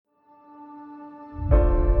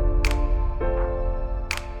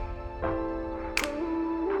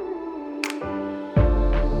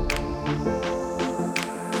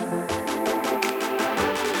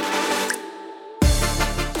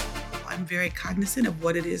very cognizant of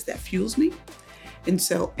what it is that fuels me. And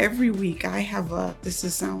so every week I have this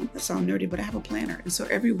is sound nerdy, but I have a planner. And so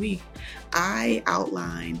every week I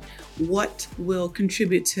outline what will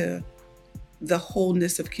contribute to the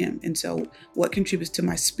wholeness of Kim. And so what contributes to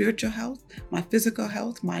my spiritual health, my physical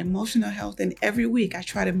health, my emotional health. And every week I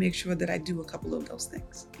try to make sure that I do a couple of those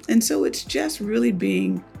things. And so it's just really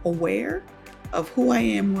being aware of who I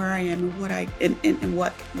am, where I am, and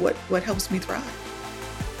what helps me thrive.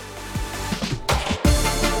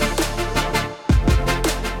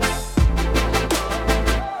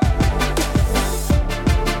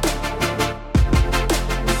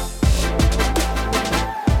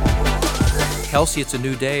 Kelsey, it's a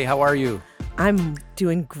new day. How are you? I'm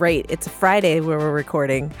doing great. It's a Friday where we're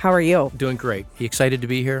recording. How are you? Doing great. You excited to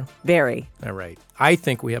be here? Very. All right. I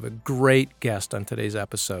think we have a great guest on today's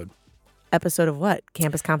episode. Episode of what?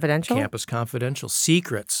 Campus Confidential? Campus Confidential.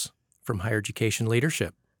 Secrets from Higher Education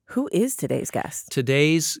Leadership. Who is today's guest?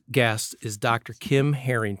 Today's guest is Dr. Kim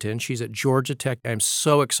Harrington. She's at Georgia Tech. I'm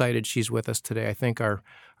so excited she's with us today. I think our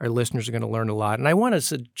listeners are going to learn a lot. And I want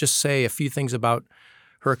to just say a few things about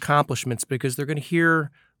her accomplishments because they're going to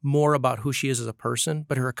hear more about who she is as a person,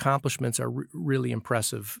 but her accomplishments are really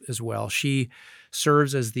impressive as well. She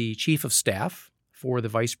serves as the chief of staff for the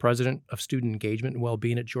vice president of student engagement and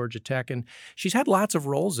well-being at Georgia Tech, and she's had lots of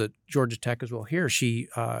roles at Georgia Tech as well. Here, she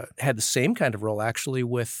had the same kind of role actually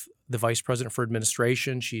with the vice president for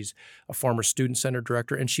administration. She's a former student center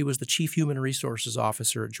director, and she was the chief human resources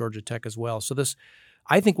officer at Georgia Tech as well. So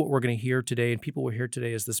I think what we're going to hear today and people will hear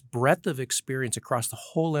today is this breadth of experience across the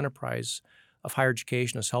whole enterprise of higher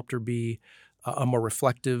education has helped her be a more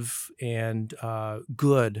reflective and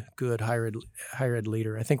good higher ed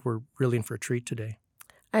leader. I think we're really in for a treat today.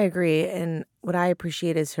 I agree. And what I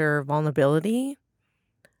appreciate is her vulnerability,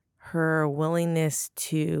 her willingness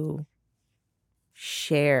to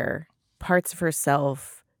share parts of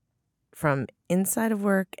herself from inside of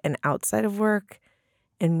work and outside of work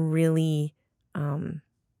and really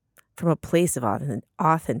from a place of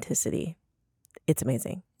authenticity. It's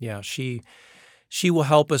amazing. Yeah, she will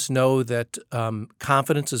help us know that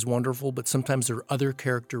confidence is wonderful, but sometimes there are other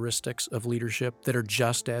characteristics of leadership that are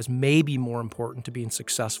just as, maybe more important to being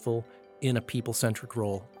successful in a people-centric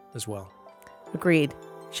role as well. Agreed.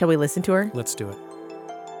 Shall we listen to her? Let's do it.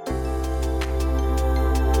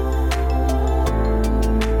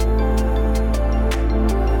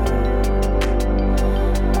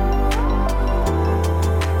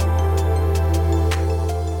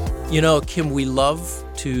 You know, Kim, we love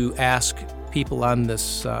to ask people on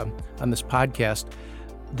this podcast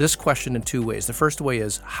this question in two ways. The first way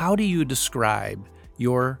is, how do you describe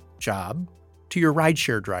your job to your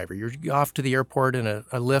rideshare driver? You're off to the airport in a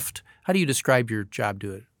Lyft. How do you describe your job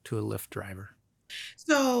to a Lyft driver?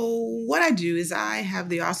 So what I do is I have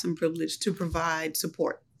the awesome privilege to provide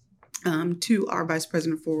support to our Vice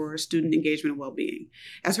President for Student Engagement and Wellbeing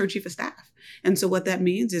as her Chief of Staff. And so what that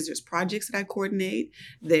means is there's projects that I coordinate,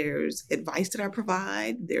 there's advice that I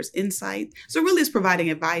provide, there's insight. So really it's providing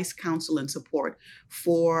advice, counsel, and support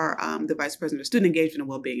for the Vice President of Student Engagement and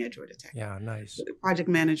Wellbeing at Georgia Tech. Yeah, nice. So project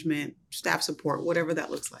management, staff support, whatever that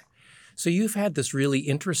looks like. So you've had this really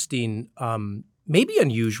interesting, maybe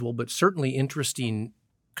unusual, but certainly interesting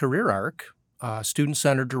career arc, student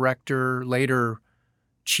center director, later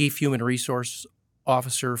Chief Human Resource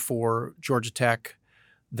Officer for Georgia Tech,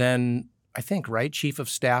 then I think, right, Chief of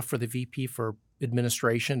Staff for the VP for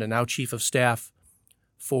Administration, and now Chief of Staff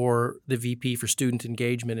for the VP for Student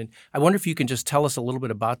Engagement. And I wonder if you can just tell us a little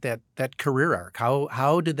bit about that career arc.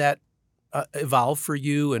 How did that evolve for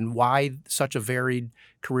you, and why such a varied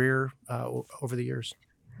career over the years?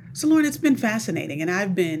 So, Lauren, it's been fascinating, and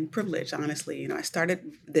I've been privileged, honestly. I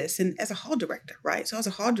started this as a hall director, right? So I was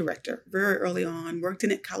a hall director very early on, worked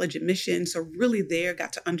in college admissions, so really there,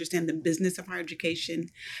 got to understand the business of higher education,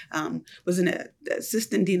 was in an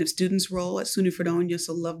assistant dean of students role at SUNY Fredonia,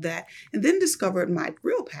 so loved that, and then discovered my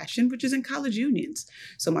real passion, which is in college unions.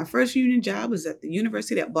 So my first union job was at the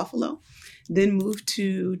University at Buffalo, then moved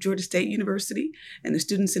to Georgia State University and the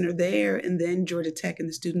Student Center there, and then Georgia Tech and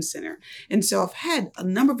the Student Center. And so I've had a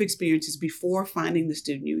number of experiences before finding the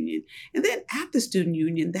student union. And then at the student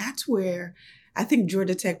union, that's where I think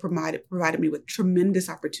Georgia Tech provided me with tremendous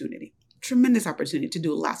opportunity to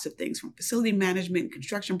do lots of things, from facility management,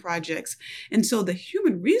 construction projects. And so the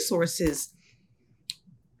human resources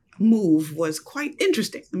move was quite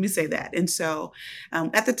interesting. Let me say that. And so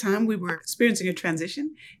at the time, we were experiencing a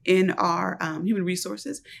transition in our human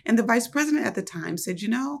resources. And the vice president at the time said,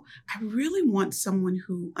 I really want someone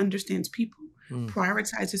who understands people,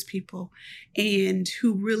 prioritizes people, and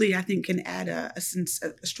who really, I think, can add a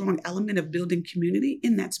strong element of building community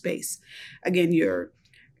in that space. Again, your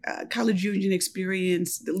college union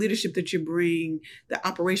experience, the leadership that you bring, the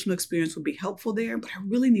operational experience will be helpful there, but I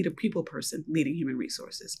really need a people person leading human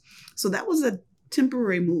resources. So that was a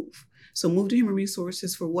temporary move. So moved to human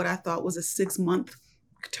resources for what I thought was a 6-month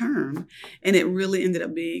term, and it really ended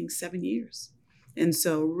up being 7 years. And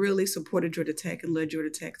so really supported Georgia Tech and led Georgia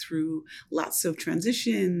Tech through lots of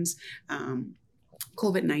transitions,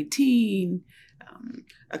 COVID-19,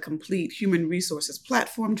 a complete human resources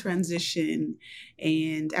platform transition.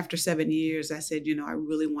 And after 7 years, I said, I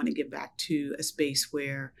really want to get back to a space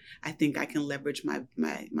where I think I can leverage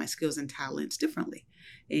my skills and talents differently.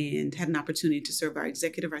 And had an opportunity to serve our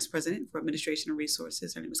executive vice president for administration and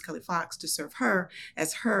resources. Her name was Kelly Fox, to serve her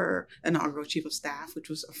as her inaugural chief of staff, which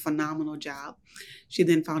was a phenomenal job. She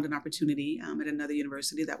then found an opportunity at another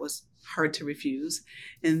university that was hard to refuse,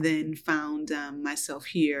 and then found myself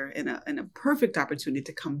here in a perfect opportunity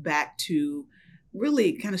to come back to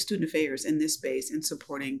really kind of student affairs in this space and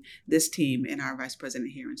supporting this team and our vice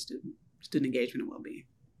president here in student engagement and well-being.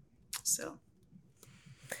 So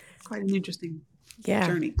quite an interesting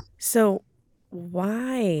journey. So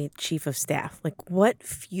why chief of staff? Like, what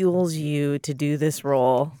fuels you to do this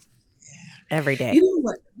role every day? You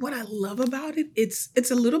know what I love about it?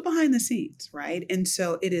 It's a little behind the scenes, right? And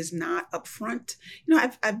so it is not upfront.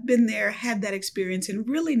 I've been there, had that experience, and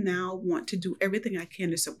really now want to do everything I can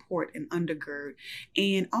to support and undergird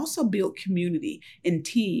and also build community and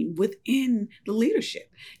team within the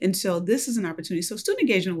leadership. And so this is an opportunity. So student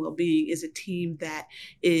engagement and well-being is a team that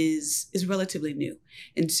is relatively new.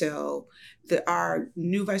 And so our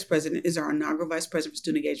new vice president is our inaugural vice president for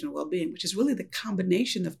student engagement and well-being, which is really the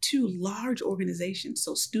combination of two large organizations.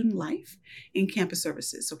 So student life and campus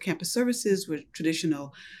services. So campus services were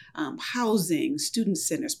traditional housing, student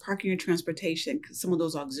centers, parking and transportation, some of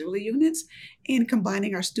those auxiliary units, and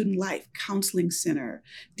combining our student life, counseling center,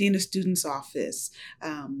 dean of students office,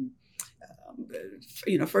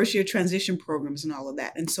 first year transition programs and all of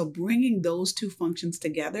that. And so bringing those two functions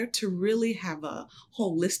together to really have a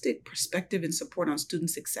holistic perspective and support on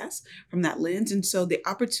student success from that lens. And so the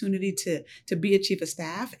opportunity to be a chief of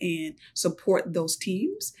staff and support those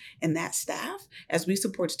teams and that staff as we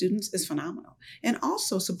support students is phenomenal. And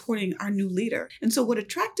also supporting our new leader. And so what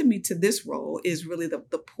attracted me to this role is really the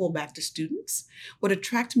pull back to students. What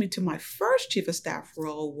attracted me to my first chief of staff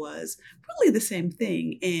role was really the same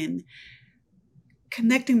thing, in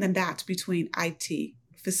connecting the dots between IT,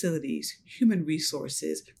 facilities, human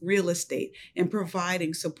resources, real estate, and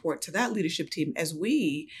providing support to that leadership team as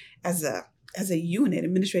we, as a unit,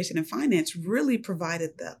 administration and finance, really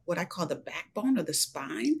provided what I call the backbone or the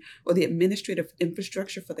spine or the administrative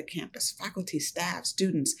infrastructure for the campus, faculty, staff,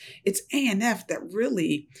 students. It's A&F that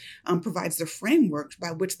really provides the framework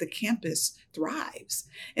by which the campus thrives.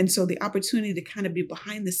 And so the opportunity to kind of be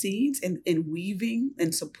behind the scenes and weaving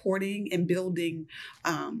and supporting and building,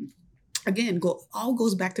 all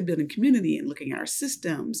goes back to building community and looking at our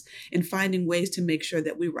systems and finding ways to make sure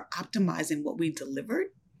that we were optimizing what we delivered,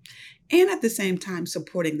 and at the same time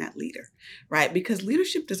supporting that leader, right? Because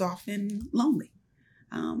leadership is often lonely.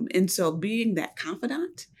 And so being that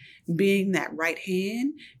confidant, being that right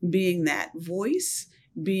hand, being that voice,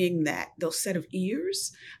 being those set of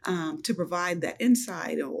ears to provide that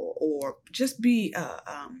insight or just be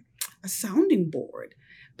a sounding board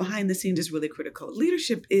behind the scenes is really critical.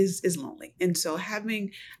 Leadership is lonely. And so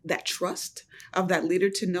having that trust of that leader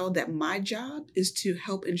to know that my job is to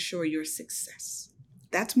help ensure your success.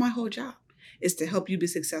 That's my whole job, is to help you be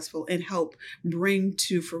successful and help bring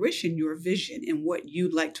to fruition your vision and what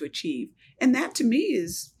you'd like to achieve. And that to me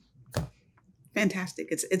is fantastic.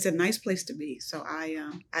 It's a nice place to be. So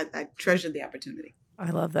I treasure the opportunity. I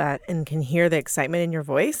love that, and can hear the excitement in your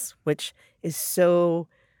voice, which is so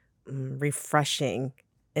refreshing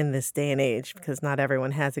in this day and age, because not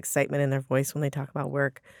everyone has excitement in their voice when they talk about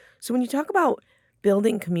work. So when you talk about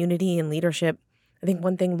building community and leadership, I think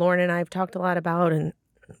one thing Lauren and I have talked a lot about, and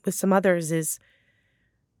with some others, is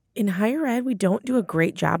in higher ed, we don't do a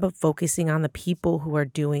great job of focusing on the people who are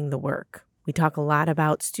doing the work. We talk a lot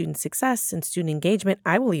about student success and student engagement.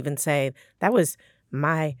 I will even say that was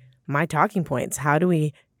my talking points. How do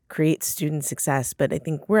we create student success? But I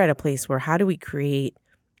think we're at a place where how do we create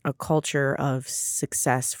a culture of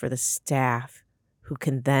success for the staff who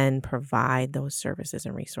can then provide those services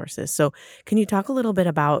and resources? So can you talk a little bit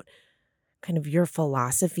about kind of your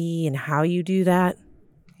philosophy and how you do that?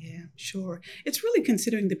 Yeah, sure. It's really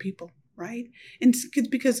considering the people, right? And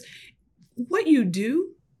because what you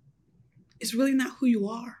do is really not who you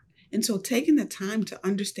are. And so taking the time to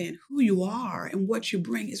understand who you are and what you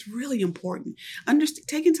bring is really important.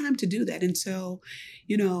 Taking time to do that. And so,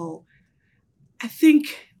 you know, I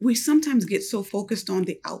think we sometimes get so focused on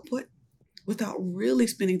the output without really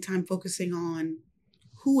spending time focusing on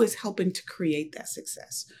who is helping to create that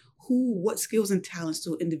success. What skills and talents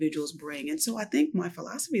do individuals bring? And so I think my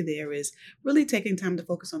philosophy there is really taking time to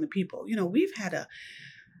focus on the people. We've had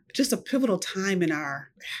just a pivotal time in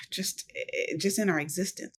our just in our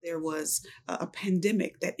existence. There was a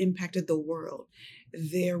pandemic that impacted the world.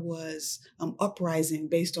 There was uprising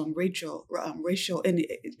based on racial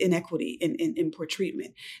inequity in poor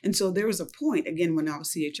treatment. And so there was a point, again, when I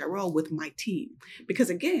was CHRO with my team, because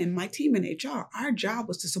again, my team in HR, our job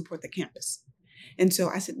was to support the campus. And so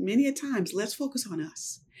I said many a times, let's focus on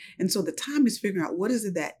us. And so the time is figuring out what is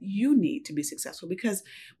it that you need to be successful. Because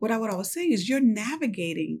what I would always say is you're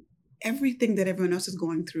navigating everything that everyone else is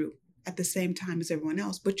going through at the same time as everyone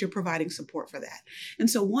else, but you're providing support for that. And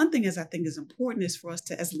so one thing I think is important is for us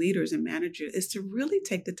to, as leaders and managers, is to really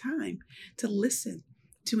take the time to listen,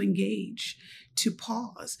 to engage, to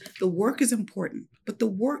pause. The work is important, but the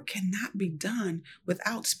work cannot be done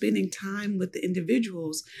without spending time with the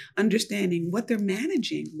individuals, understanding what they're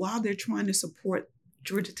managing while they're trying to support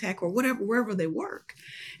Georgia Tech or wherever they work.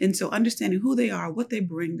 And so understanding who they are, what they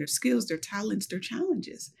bring, their skills, their talents, their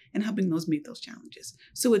challenges, and helping those meet those challenges.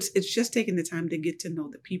 So it's just taking the time to get to know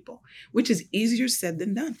the people, which is easier said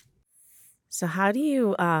than done. So how do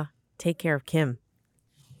you take care of Kim?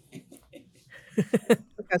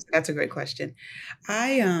 That's a great question.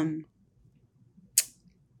 I've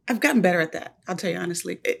gotten better at that. I'll tell you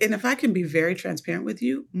honestly. And if I can be very transparent with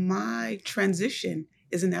you, my transition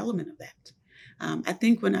is an element of that. I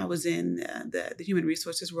think when I was in the human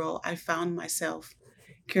resources role, I found myself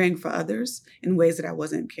caring for others in ways that I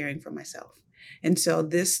wasn't caring for myself. And so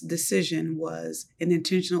this decision was an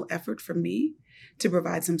intentional effort for me to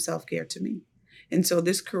provide some self-care to me. And so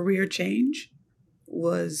this career change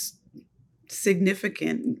was a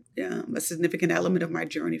significant element of my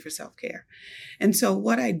journey for self-care. And so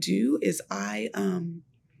what I do is I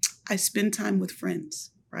spend time with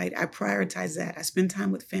friends, right? I prioritize that. I spend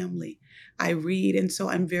time with family. I read. And so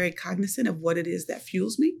I'm very cognizant of what it is that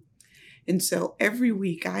fuels me. And so every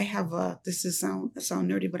week I have this is sound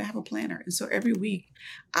nerdy, but I have a planner. And so every week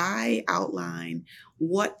I outline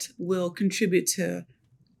what will contribute to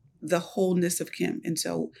the wholeness of Kim. And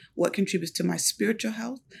so what contributes to my spiritual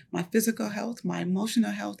health, my physical health, my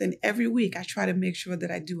emotional health. And every week I try to make sure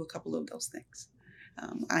that I do a couple of those things.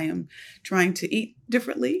 I am trying to eat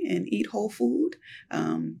differently and eat whole food.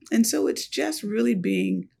 And so it's just really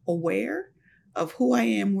being aware of who I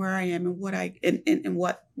am, where I am, and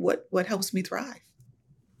what helps me thrive.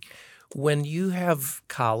 When you have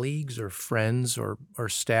colleagues or friends or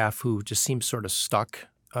staff who just seem sort of stuck,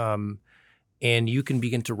 and you can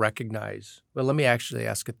begin to recognize, well, let me actually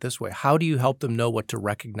ask it this way. How do you help them know what to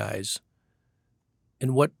recognize?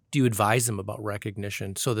 And what do you advise them about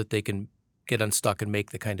recognition so that they can get unstuck and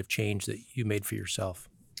make the kind of change that you made for yourself?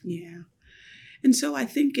 Yeah. And so I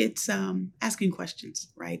think it's asking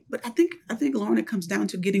questions, right? But I think, Lauren, it comes down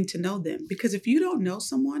to getting to know them. Because if you don't know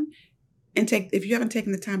someone if you haven't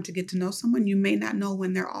taken the time to get to know someone, you may not know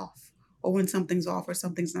when they're off or when something's off or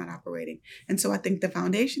something's not operating. And so I think the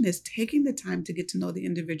foundation is taking the time to get to know the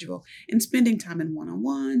individual and spending time in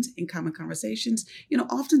one-on-ones, in common conversations.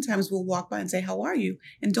 Oftentimes we'll walk by and say, how are you?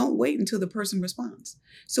 And don't wait until the person responds.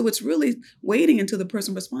 So it's really waiting until the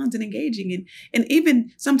person responds and engaging. And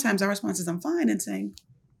even sometimes our response is, I'm fine, and saying,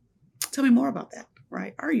 tell me more about that,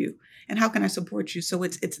 right? Are you? And how can I support you? So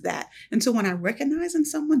it's that. And so when I recognize in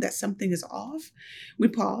someone that something is off, we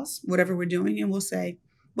pause whatever we're doing and we'll say,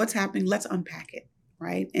 what's happening? Let's unpack it,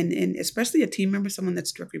 right? And especially a team member, someone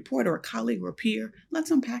that's a direct report or a colleague or a peer, let's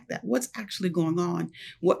unpack that. What's actually going on?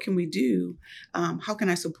 What can we do? How can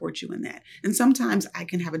I support you in that? And sometimes I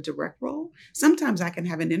can have a direct role. Sometimes I can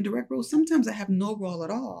have an indirect role. Sometimes I have no role at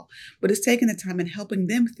all. But it's taking the time and helping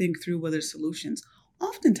them think through what are solutions.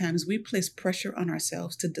 Oftentimes we place pressure on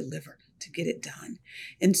ourselves to deliver, to get it done.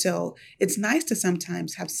 And so it's nice to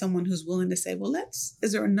sometimes have someone who's willing to say, well,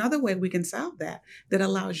 is there another way we can solve that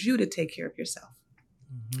allows you to take care of yourself?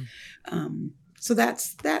 Mm-hmm. So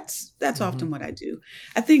that's mm-hmm. often what I do.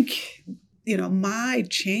 I think, my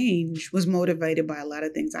change was motivated by a lot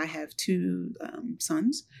of things. I have two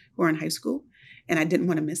sons who are in high school, and I didn't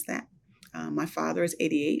want to miss that. My father is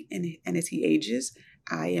 88, and as he ages,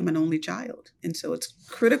 I am an only child. And so it's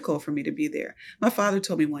critical for me to be there. My father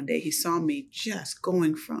told me one day, he saw me just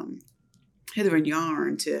going from hither and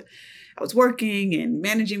yarn to, I was working and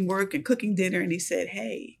managing work and cooking dinner. And he said,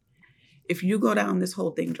 hey, if you go down, this whole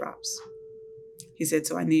thing drops. He said,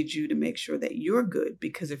 so I need you to make sure that you're good,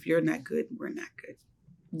 because if you're not good, we're not good.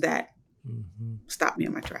 That stopped me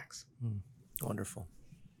in my tracks. Wonderful.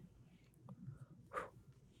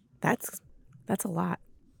 That's a lot.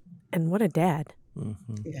 And what a dad.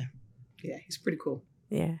 Yeah. Yeah, he's pretty cool.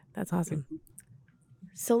 Yeah, that's awesome.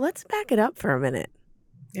 So let's back it up for a minute.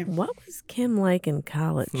 Yeah. What was Kim like in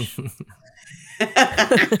college?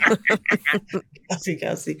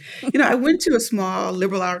 Kelsey. I went to a small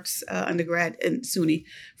liberal arts undergrad in SUNY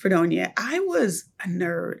Fredonia. I was a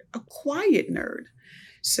nerd, a quiet nerd.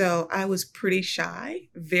 So I was pretty shy,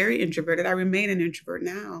 very introverted. I remain an introvert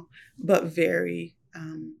now, but very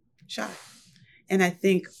shy. And I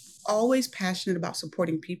think always passionate about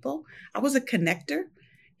supporting people. I was a connector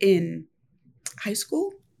in high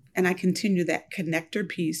school, and I continued that connector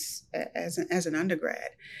piece as an undergrad.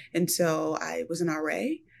 And so I was an RA.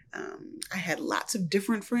 I had lots of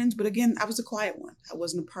different friends, but again, I was a quiet one. I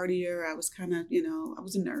wasn't a partier. I was kind of, I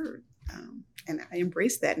was a nerd. And I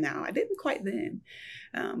embraced that now. I didn't quite then,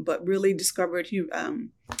 but really discovered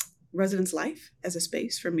residence life as a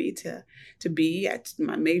space for me to be at.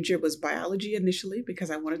 My major was biology initially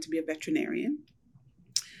because I wanted to be a veterinarian.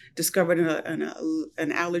 Discovered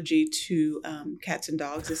an allergy to cats and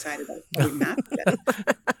dogs. Decided I would not.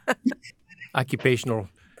 Occupational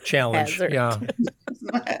challenge. Hazard. Yeah.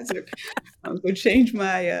 Hazard. I'm going to change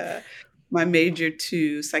my my major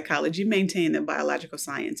to psychology, maintain a biological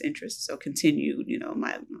science interest. So continued,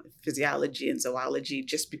 my physiology and zoology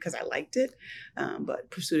just because I liked it, but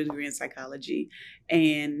pursued a degree in psychology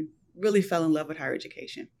and really fell in love with higher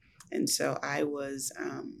education. And so I was,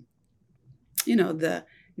 the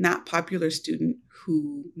not popular student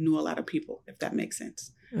who knew a lot of people, if that makes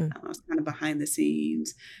sense. I was kind of behind the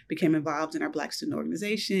scenes, became involved in our Black student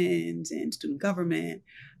organizations and student government,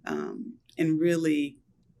 and really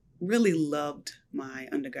loved my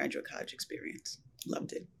undergraduate college experience.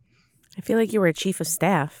 Loved it. I feel like you were a chief of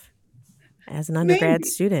staff as an undergrad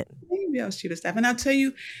student. Maybe I was chief of staff. And I'll tell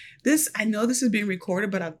you this, I know this is being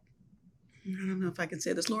recorded, but I don't know if I can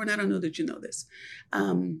say this. Lauren, I don't know that you know this.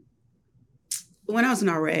 When I was an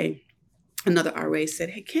RA, another RA said,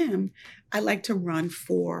 hey, Kim, I'd like to run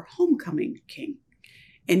for homecoming king.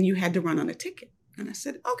 And you had to run on a ticket. And I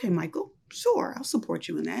said, okay, Michael, sure, I'll support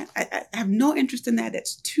you in that. I have no interest in that.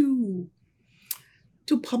 That's too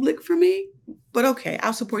public for me. But okay,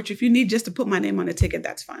 I'll support you. If you need just to put my name on a ticket,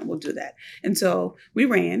 that's fine. We'll do that. And so we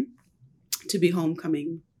ran to be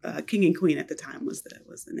homecoming king and queen at the time was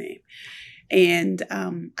the name. And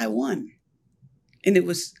I won. And it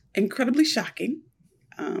was incredibly shocking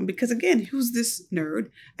because, again, who's this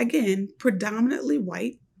nerd? Again, predominantly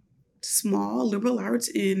white, small liberal arts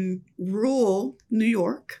in rural New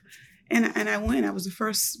York. And I won. I was the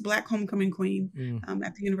first Black homecoming queen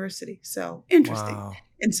at the university. So interesting. Wow.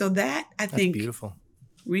 And so that, I think, beautiful.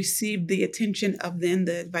 Received the attention of then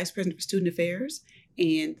the vice president for student affairs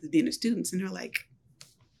and the dean of students. And they're like,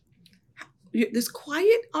 this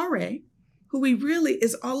quiet RA who he really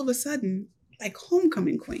is all of a sudden like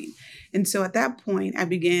homecoming queen. And so at that point, I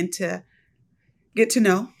began to get to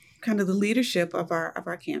know kind of the leadership of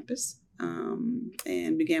our campus,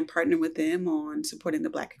 and began partnering with them on supporting the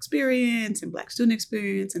Black experience and Black student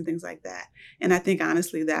experience and things like that. And I think,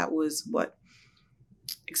 honestly, that was what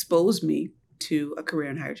exposed me to a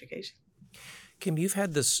career in higher education. Kim, you've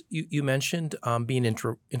had this, you mentioned being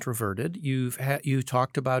introverted. You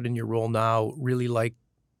talked about in your role now really like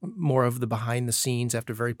more of the behind the scenes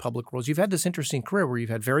after very public roles. You've had this interesting career where you've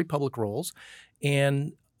had very public roles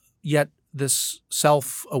and yet this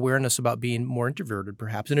self-awareness about being more introverted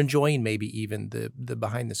perhaps and enjoying maybe even the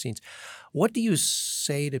behind the scenes. What do you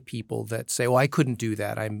say to people that say, well, I couldn't do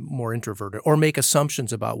that, I'm more introverted, or make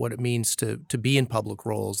assumptions about what it means to be in public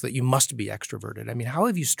roles, that you must be extroverted? I mean, how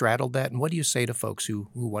have you straddled that, and what do you say to folks who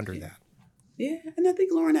wonder that? Yeah, and I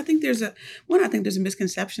think, Lauren, there's a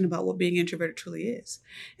misconception about what being introverted truly is.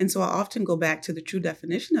 And so I often go back to the true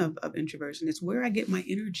definition of introversion. It's where I get my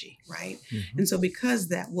energy, right? Mm-hmm. And so because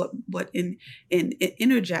that what it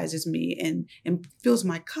energizes me and fills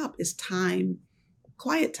my cup is time,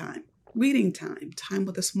 quiet time, reading time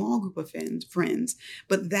with a small group of friends.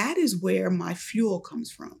 But that is where my fuel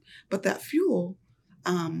comes from. But that fuel,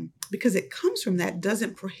 because it comes from that,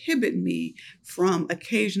 doesn't prohibit me from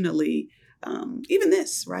occasionally even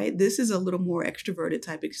this, right? This is a little more extroverted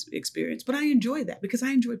type experience, but I enjoy that because I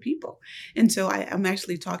enjoy people. And so I'm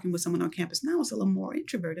actually talking with someone on campus now who's a little more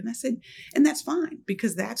introverted. And I said, and that's fine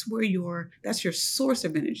because that's your source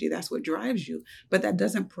of energy. That's what drives you. But that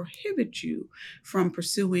doesn't prohibit you from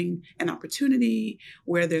pursuing an opportunity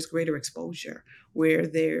where there's greater exposure, where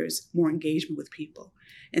there's more engagement with people.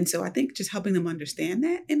 And so I think just helping them understand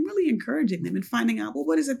that and really encouraging them and finding out, well,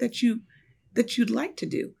 what is it that you'd like to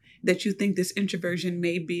do, that you think this introversion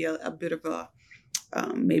may be a bit of a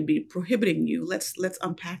maybe prohibiting you. Let's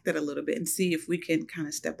unpack that a little bit and see if we can kind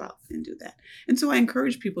of step out and do that. And so I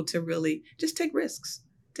encourage people to really just take risks,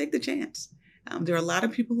 take the chance. There are a lot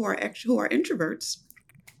of people who are introverts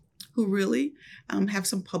who really have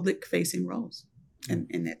some public facing roles, and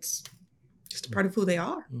that's just a part of who they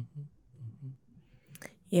are.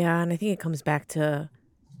 Yeah, and I think it comes back to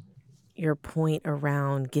your point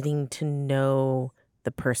around getting to know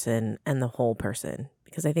the person and the whole person,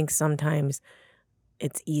 because I think sometimes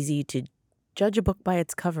it's easy to judge a book by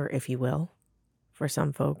its cover, if you will, for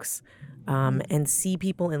some folks, and see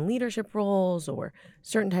people in leadership roles or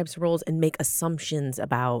certain types of roles and make assumptions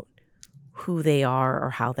about who they are or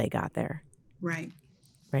how they got there. Right.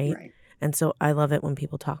 Right. And so I love it when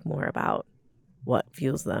people talk more about what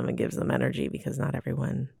fuels them and gives them energy, because not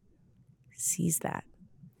everyone sees that.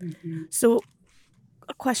 Mm-hmm. So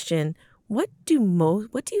a question, what do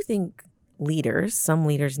you think some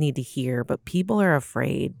leaders need to hear, but people are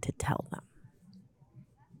afraid to tell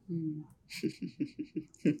them?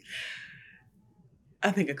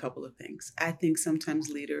 I think a couple of things. I think sometimes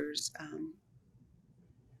leaders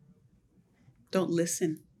don't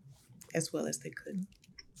listen as well as they could.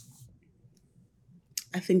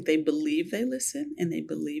 I think they believe they listen and they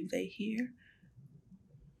believe they hear,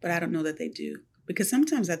 but I don't know that they do. Because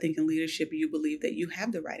sometimes I think in leadership, you believe that you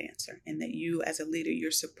have the right answer and that you as a leader,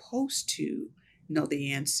 you're supposed to know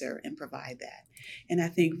the answer and provide that. And I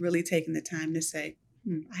think really taking the time to say,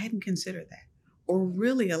 I hadn't considered that, or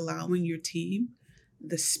really allowing your team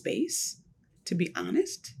the space to be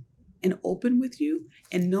honest and open with you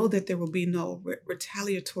and know that there will be no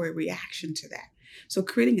retaliatory reaction to that. So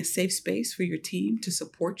creating a safe space for your team to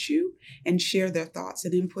support you and share their thoughts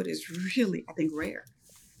and input is really, I think, rare.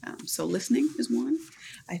 So listening is one.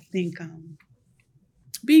 I think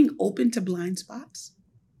being open to blind spots,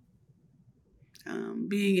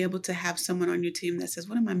 being able to have someone on your team that says,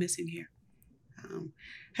 what am I missing here?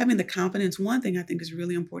 Having the confidence. One thing I think is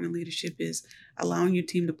really important in leadership is allowing your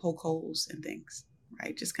team to poke holes in things,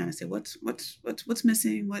 right? Just kind of say, what's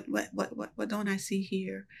missing? What don't I see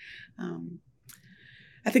here?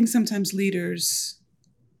 I think sometimes leaders,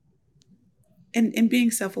 and being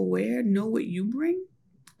self-aware, know what you bring,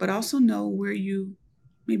 but also know where you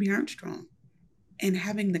maybe aren't strong, and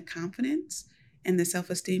having the confidence and the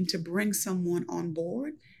self-esteem to bring someone on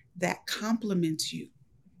board that complements you,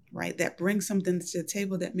 right? That brings something to the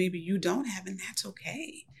table that maybe you don't have, and that's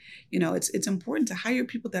okay. It's important to hire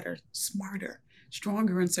people that are smarter,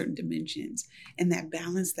 stronger in certain dimensions, and that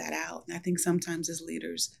balance that out. And I think sometimes as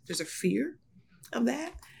leaders, there's a fear of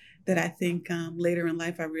that I think later in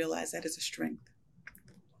life I realized that is a strength.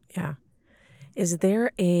 Yeah. Is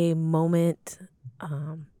there a moment,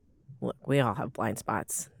 look, we all have blind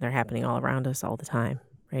spots. They're happening all around us all the time,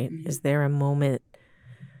 right? Mm-hmm. Is there a moment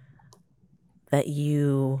that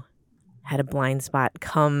you had a blind spot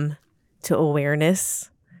come to awareness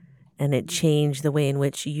and it changed the way in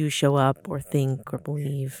which you show up or think or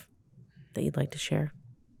believe, that you'd like to share?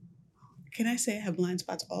 Can I say I have blind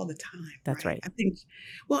spots all the time? That's right. I think,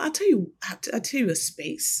 well, I'll tell you a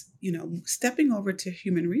space, stepping over to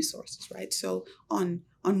human resources, right? So on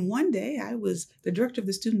one day, I was the director of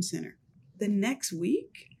the Student Center. The next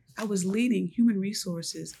week, I was leading human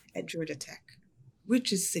resources at Georgia Tech,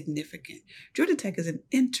 which is significant. Georgia Tech is an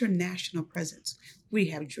international presence. We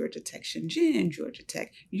have Georgia Tech Shenzhen, Georgia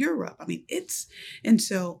Tech Europe. And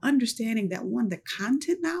so understanding that, one, the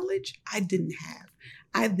content knowledge I didn't have.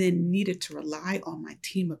 I then needed to rely on my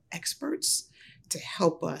team of experts to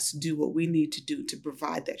help us do what we need to do to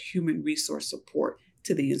provide that human resource support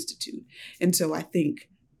to the Institute. And so I think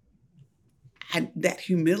that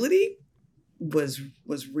humility was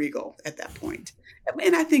regal at that point.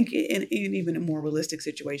 And I think in even a more realistic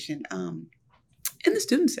situation, in the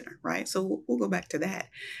Student Center, right? So we'll go back to that.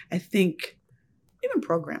 I think even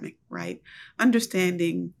programming, right?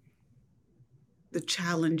 Understanding the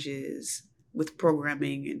challenges with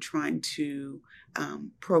programming and trying to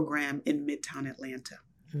program in Midtown Atlanta.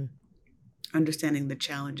 Understanding the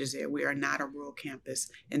challenges there. We are not a rural campus,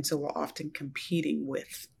 and so we're often competing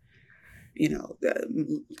with,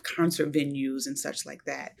 the concert venues and such like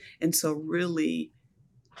that. And so really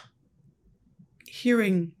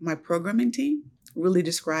hearing my programming team really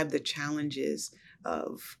describe the challenges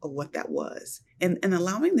of what that was, and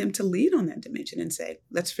allowing them to lead on that dimension and say,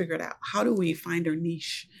 let's figure it out. How do we find our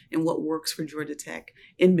niche and what works for Georgia Tech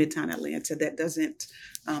in Midtown Atlanta that doesn't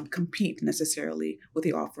compete necessarily with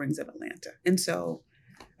the offerings of Atlanta? And so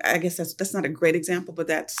I guess that's not a great example, but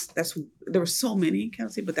that's there were so many,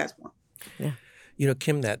 Kelsey, but that's one. Yeah.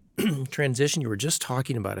 Kim, that transition you were just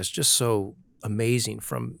talking about is just so amazing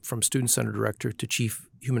from student center director to chief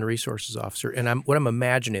human resources officer. And what I'm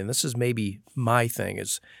imagining, this is maybe my thing,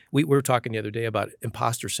 is we were talking the other day about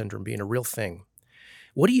imposter syndrome being a real thing.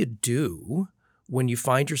 What do you do when you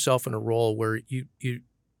find yourself in a role where you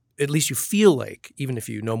at least you feel like, even if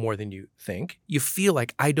you know more than you think, you feel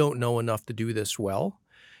like, I don't know enough to do this well?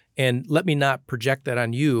 And let me not project that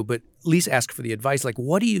on you, but at least ask for the advice. Like,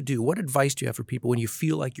 what do you do? What advice do you have for people when you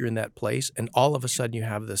feel like you're in that place and all of a sudden you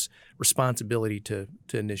have this responsibility to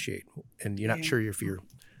initiate and you're not sure if you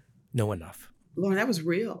know enough? Lauren, that was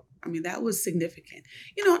real. I mean, that was significant.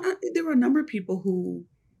 There were a number of people who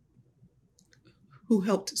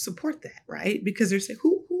helped support that, right? Because they're saying,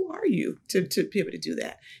 who are you to be able to do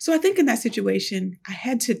that? So I think in that situation, I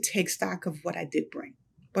had to take stock of what I did bring,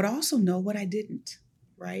 but also know what I didn't.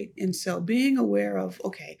 Right. And so being aware of,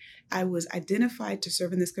 okay, I was identified to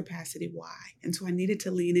serve in this capacity. Why? And so I needed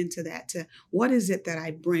to lean into that, to what is it that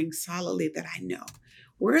I bring solidly that I know?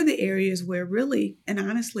 Where are the areas where really, and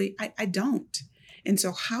honestly, I don't? And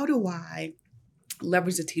so how do I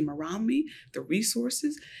leverage the team around me, the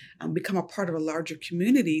resources, become a part of a larger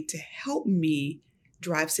community to help me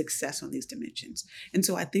drive success on these dimensions? And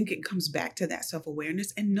so I think it comes back to that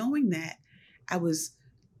self-awareness and knowing that I was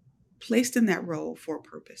placed in that role for a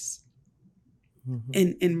purpose.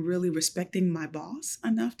 Mm-hmm. And really respecting my boss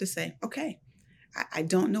enough to say, okay, I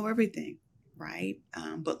don't know everything, right?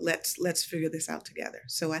 But let's figure this out together.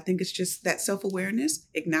 So I think it's just that self-awareness,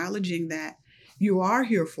 acknowledging that you are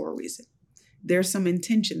here for a reason. There's some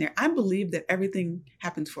intention there. I believe that everything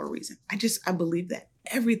happens for a reason. I believe that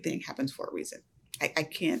everything happens for a reason. I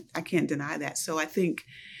can't deny that. So I think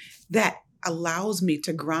that allows me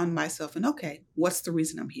to ground myself in, okay, what's the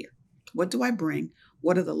reason I'm here? What do I bring?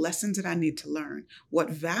 What are the lessons that I need to learn? What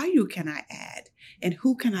value can I add? And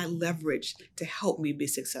who can I leverage to help me be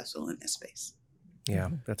successful in this space? Yeah,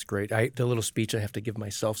 that's great. The little speech I have to give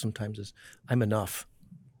myself sometimes is, I'm enough.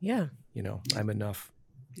 Yeah. I'm enough.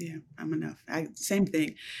 Yeah, I'm enough. Same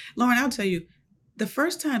thing. Lauren, I'll tell you, the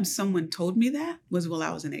first time someone told me that was while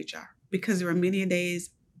I was in HR, because there were many days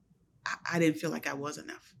I didn't feel like I was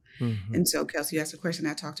enough. Mm-hmm. And so, Kelsey, you asked a question.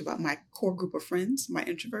 I talked about my core group of friends, my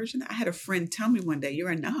introversion. I had a friend tell me one day,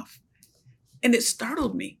 you're enough. And it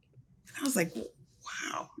startled me. And I was like,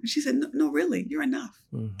 wow. And she said, no, really, you're enough.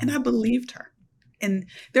 Mm-hmm. And I believed her. And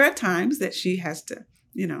there are times that she has to,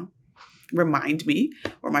 remind me,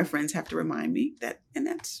 or my friends have to remind me that, and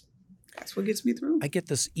that's what gets me through. I get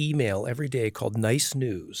this email every day called Nice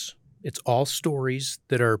News. It's all stories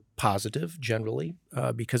that are positive generally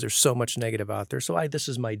because there's so much negative out there. So this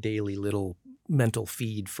is my daily little mental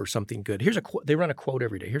feed for something good. Here's a quote. They run a quote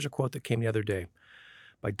every day. Here's a quote that came the other day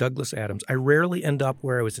by Douglas Adams. I rarely end up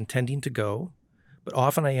where I was intending to go, but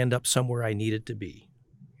often I end up somewhere I needed to be.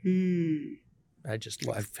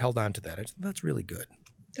 I've held on to that. That's really good.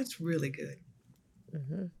 That's really good.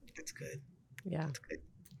 Mm-hmm. That's good. Yeah. That's good.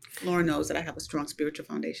 Lauren knows that I have a strong spiritual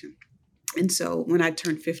foundation. And so when I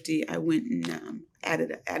turned 50, I went and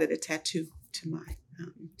added a tattoo to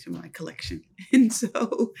my collection. And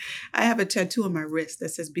so I have a tattoo on my wrist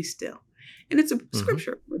that says, be still. And it's a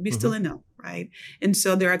scripture, be still and know, right? And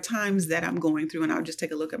so there are times that I'm going through and I'll just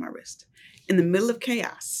take a look at my wrist. In the middle of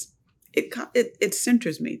chaos, it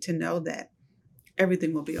centers me to know that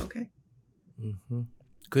everything will be okay. Mm-hmm.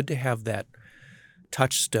 Good to have that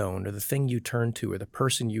touchstone or the thing you turn to or the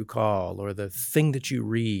person you call or the thing that you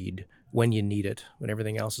read when you need it, when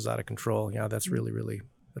everything else is out of control. Yeah, that's really, really,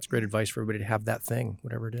 that's great advice for everybody to have that thing,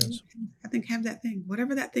 whatever it is. I think have that thing,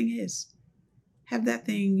 whatever that thing is. Have that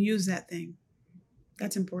thing, use that thing.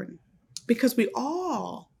 That's important because we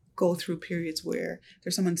all go through periods where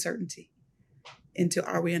there's some uncertainty into,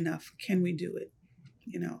 are we enough? Can we do it?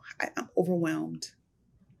 I'm overwhelmed.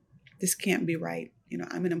 This can't be right.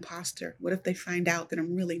 I'm an imposter. What if they find out that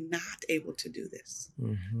I'm really not able to do this?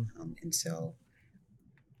 Mm-hmm. And so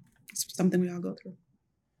it's something we all go through.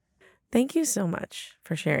 Thank you so much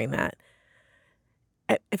for sharing that.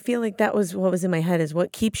 I feel like that was what was in my head is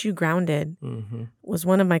what keeps you grounded was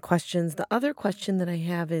one of my questions. The other question that I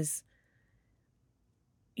have is,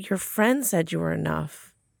 your friend said you were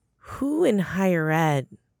enough. Who in higher ed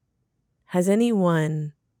has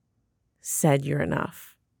anyone said you're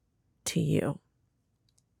enough to you?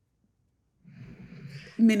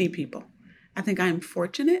 Many people. I think I'm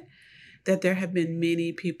fortunate that there have been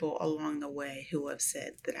many people along the way who have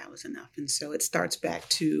said that I was enough. And so it starts back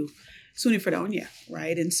to SUNY Fredonia,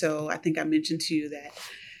 right? And so I think I mentioned to you that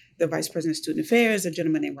the Vice President of Student Affairs, a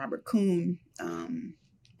gentleman named Robert Kuhn,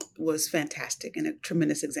 was fantastic and a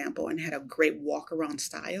tremendous example and had a great walk around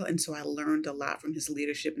style. And so I learned a lot from his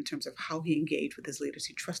leadership in terms of how he engaged with his leaders.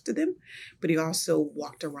 He trusted them, but he also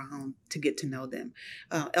walked around to get to know them.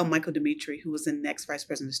 Michael Dimitri, who was the next vice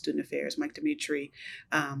president of student affairs, Mike Dimitri,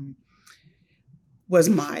 was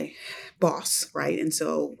my boss, right? And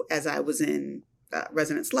so as I was in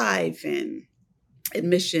residence life and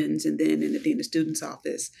admissions and then in the dean of students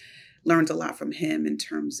office, learned a lot from him in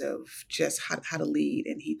terms of just how to lead.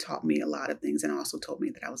 And he taught me a lot of things and also told me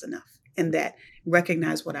that I was enough and that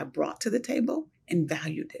recognized what I brought to the table and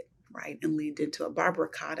valued it, right? And leaned into it. Barbara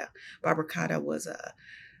Cotta was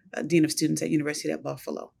a dean of students at University at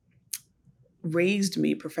Buffalo, raised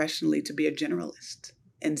me professionally to be a generalist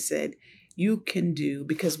and said, you can do,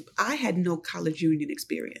 because I had no college union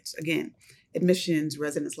experience. Again, admissions,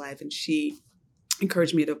 residence life, and she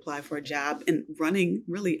encouraged me to apply for a job and running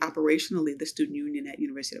really operationally the student union at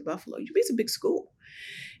University of Buffalo. UB's a big school.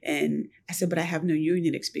 And I said, but I have no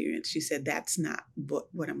union experience. She said, that's not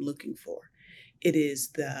what I'm looking for. It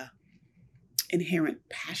is the inherent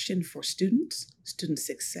passion for students, student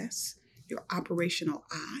success, your operational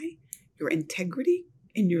eye, your integrity,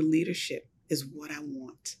 and your leadership is what I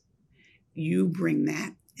want. You bring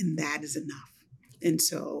that, and that is enough. And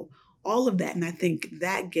so all of that. And I think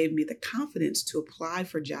that gave me the confidence to apply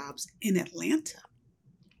for jobs in Atlanta,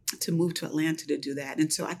 to move to Atlanta to do that.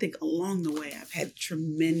 And so I think along the way, I've had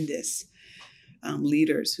tremendous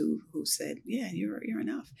leaders who said, yeah, you're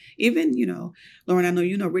enough. Even, Lauren, I know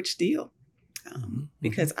you know Rich Steele,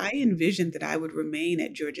 because I envisioned that I would remain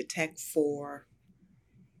at Georgia Tech for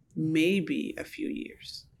maybe a few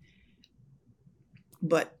years.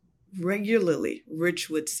 But regularly, Rich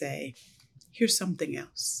would say, here's something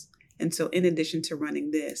else. And so in addition to running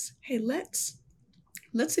this, hey, let's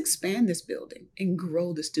expand this building and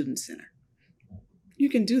grow the student center. You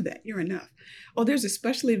can do that. You're enough. Oh, there's a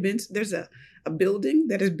special events. There's a building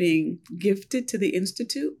that is being gifted to the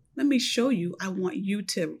Institute. Let me show you. I want you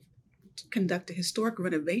to conduct a historic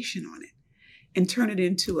renovation on it and turn it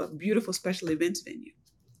into a beautiful special events venue.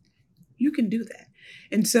 You can do that.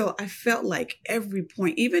 And so I felt like every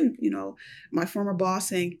point, even, my former boss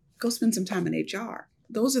saying, go spend some time in HR.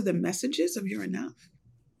 Those are the messages of you're enough.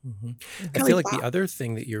 Mm-hmm. I feel like the other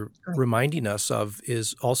thing that you're reminding us of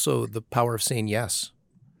is also the power of saying yes.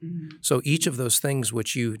 Mm-hmm. So each of those things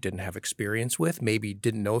which you didn't have experience with, maybe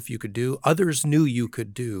didn't know if you could do, others knew you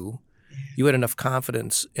could do, you had enough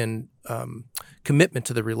confidence and commitment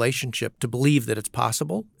to the relationship to believe that it's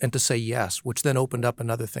possible and to say yes, which then opened up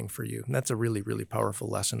another thing for you. And that's a really, really powerful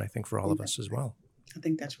lesson, I think, for all of us as well. I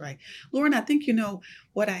think that's right. Lauren, I think,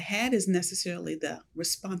 what I had is necessarily the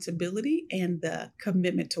responsibility and the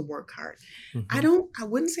commitment to work hard. Mm-hmm. I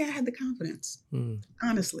wouldn't say I had the confidence,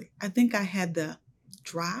 honestly. I think I had the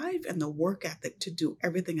drive and the work ethic to do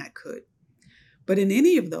everything I could. But in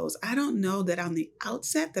any of those, I don't know that on the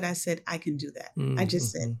outset that I said, I can do that. Mm-hmm. I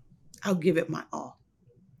just said, I'll give it my all.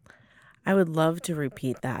 I would love to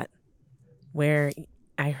repeat that, where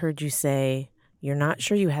I heard you say, you're not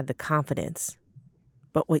sure you had the confidence,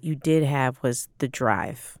 but what you did have was the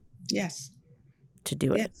drive. Yes. To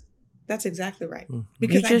do it. That's exactly right. Mm-hmm.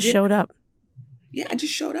 Because you just showed up. Yeah, I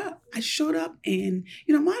just showed up. And,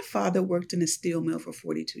 my father worked in a steel mill for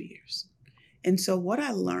 42 years. And so what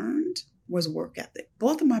I learned was work ethic.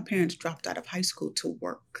 Both of my parents dropped out of high school to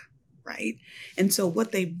work, right? And so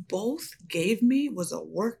what they both gave me was a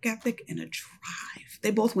work ethic and a drive.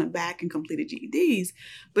 They both went back and completed GEDs,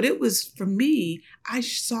 but it was, for me, I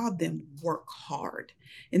saw them work hard.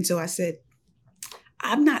 And so I said,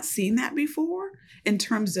 I've not seen that before in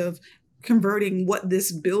terms of converting what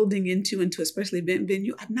this building into a special event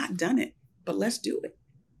venue. I've not done it, but let's do it.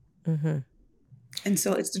 Mm-hmm. And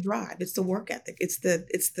so it's the drive, it's the work ethic, it's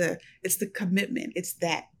the commitment, it's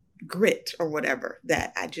that grit or whatever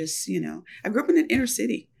that I just, I grew up in an inner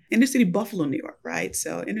city Buffalo, New York, right?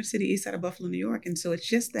 So inner city east side of Buffalo, New York. And so it's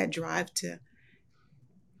just that drive to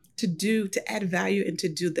add value and to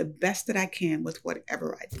do the best that I can with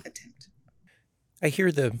whatever I attempt. I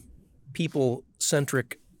hear the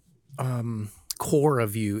people-centric core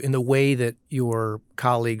of you in the way that your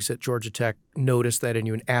colleagues at Georgia Tech noticed that in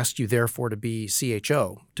you and asked you, therefore, to be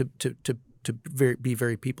CHO, to be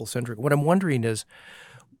very people-centric. What I'm wondering is,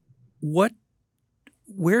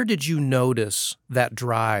 where did you notice that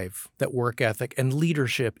drive, that work ethic, and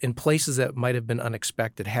leadership in places that might have been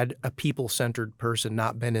unexpected? Had a people-centered person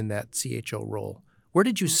not been in that CHO role, where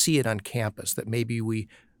did you see it on campus that maybe we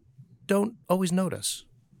don't always notice?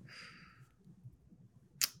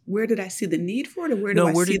 Where did I see the need for it, or where do No,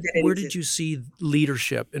 I see that it where did exists? you see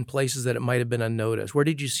leadership in places that it might have been unnoticed? Where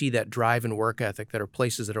did you see that drive and work ethic that are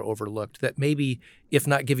places that are overlooked that maybe, if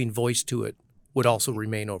not giving voice to it, would also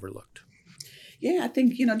remain overlooked? Yeah, I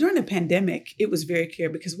think, during the pandemic, it was very clear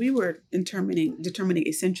because we were determining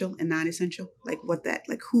essential and non-essential, like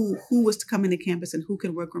who was to come into campus and who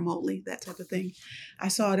could work remotely, that type of thing. I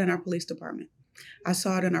saw it in our police department. I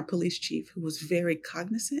saw it in our police chief, who was very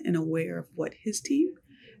cognizant and aware of what his team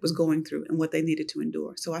was going through and what they needed to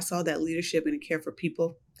endure. So I saw that leadership and care for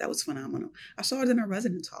people. That was phenomenal. I saw it in our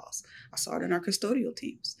residence halls. I saw it in our custodial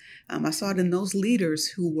teams. I saw it in those leaders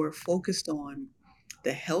who were focused on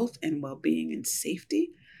the health and well-being and safety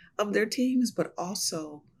of their teams, but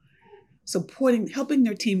also helping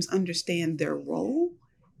their teams understand their role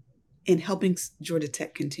in helping Georgia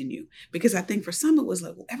Tech continue. Because I think for some it was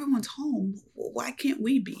like, well, everyone's home. Well, why can't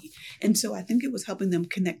we be? And so I think it was helping them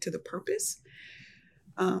connect to the purpose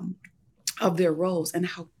of their roles and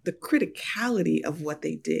how the criticality of what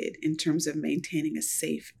they did in terms of maintaining a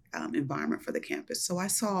safe environment for the campus. So I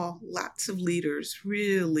saw lots of leaders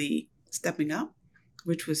really stepping up,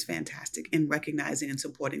 which was fantastic, in recognizing and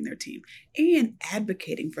supporting their team and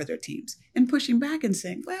advocating for their teams and pushing back and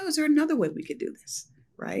saying, well, is there another way we could do this?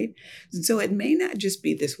 Right? And so it may not just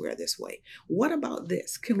be this way or this way. What about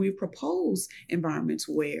this? Can we propose environments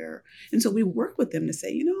where, and so we work with them to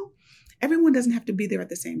say, everyone doesn't have to be there at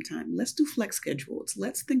the same time. Let's do flex schedules.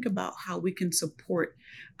 Let's think about how we can support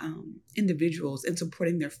individuals and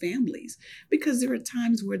supporting their families, because there are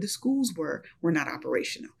times where the schools were not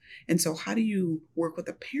operational. And so how do you work with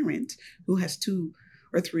a parent who has 2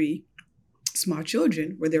 or 3 small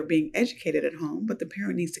children where they're being educated at home, but the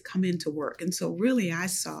parent needs to come into work? And so really I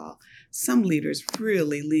saw some leaders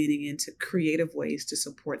really leaning into creative ways to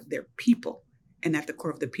support their people, and at the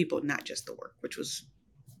core of the people, not just the work, which was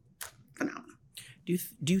phenomenal.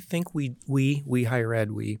 Do you think we higher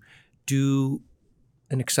ed, we do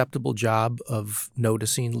an acceptable job of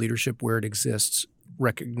noticing leadership where it exists,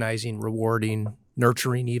 recognizing, rewarding,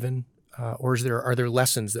 nurturing even, or are there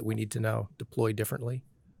lessons that we need to now deploy differently?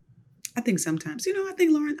 I think sometimes, I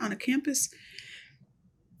think, Lauren, on a campus,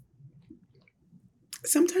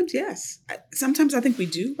 sometimes, yes. Sometimes I think we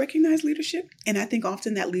do recognize leadership, and I think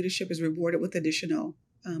often that leadership is rewarded with additional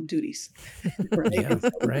duties. Right? Yeah,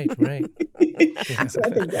 right. So I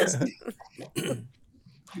think that's.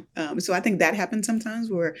 So I think that happens sometimes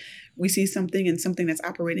where we see something that's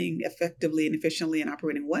operating effectively and efficiently and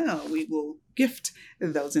operating well. We will gift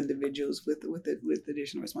those individuals with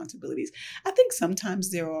additional responsibilities. I think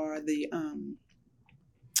sometimes there are the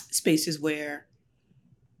spaces where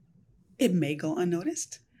it may go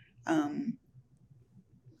unnoticed.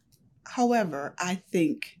 However, I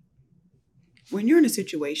think when you're in a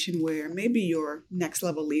situation where maybe your next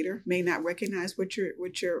level leader may not recognize what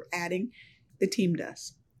you're adding, the team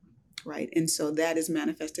does. Right. And so that is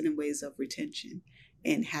manifested in ways of retention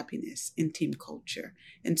and happiness and team culture.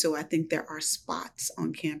 And so I think there are spots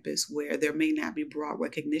on campus where there may not be broad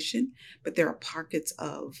recognition, but there are pockets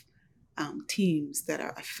of teams that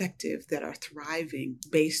are effective, that are thriving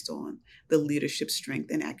based on the leadership strength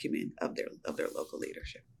and acumen of their local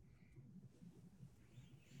leadership.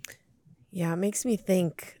 Yeah, it makes me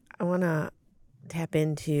think I want to tap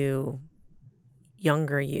into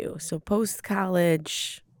younger you. So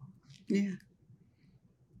post-college, Yeah.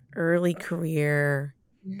 early career,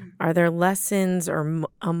 Yeah. are there lessons or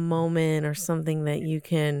a moment or something that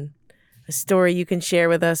a story you can share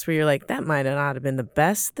with us where you're like, that might not have been the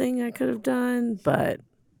best thing I could have done, but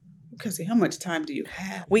Because how much time do you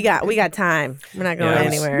have? we got time. We're not going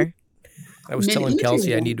anywhere. I was telling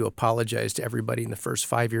Kelsey I need to apologize to everybody in the first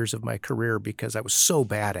 5 years of my career because I was so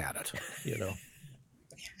bad at it,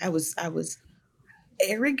 I was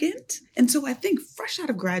arrogant. And so I think fresh out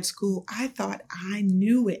of grad school, I thought I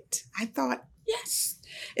knew it. I thought, yes.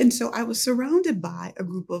 And so I was surrounded by a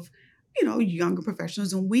group of, younger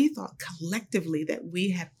professionals, and we thought collectively that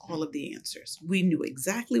we had all of the answers. We knew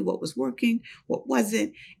exactly what was working, what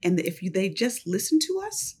wasn't, and that if they just listened to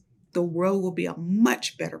us, the world will be a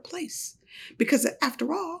much better place. Because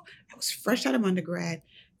after all, I was fresh out of undergrad,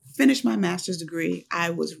 finished my master's degree. I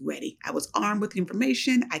was ready. I was armed with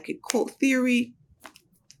information. I could quote theory.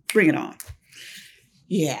 Bring it on.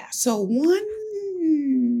 Yeah. So one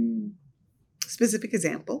specific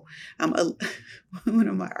example, one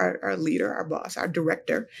of our leader, our boss, our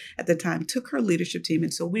director at the time took her leadership team.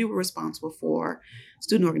 And so we were responsible for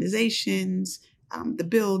student organizations, the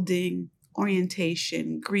building,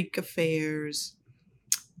 orientation, Greek affairs.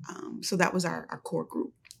 So that was our core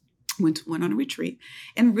group. Went on a retreat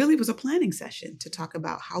and really was a planning session to talk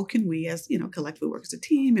about how can we as, collectively work as a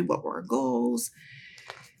team and what were our goals.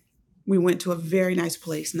 we went to a very nice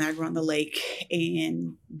place, Niagara on the Lake,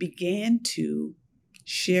 and began to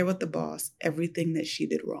share with the boss everything that she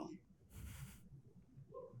did wrong.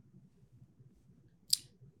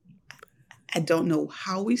 I don't know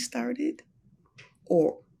how we started,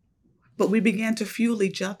 but we began to fuel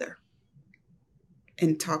each other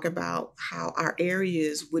and talk about how our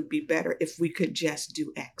areas would be better if we could just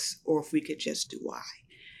do X or if we could just do Y.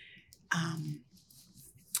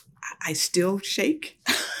 I still shake,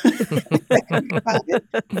 but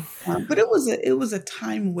it was a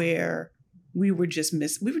time where we were just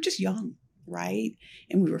young, right?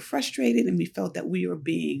 And we were frustrated, and we felt that we were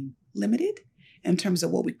being limited in terms of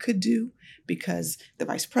what we could do, because the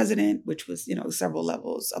vice president, which was, several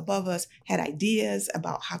levels above us, had ideas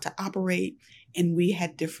about how to operate, and we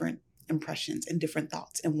had different impressions and different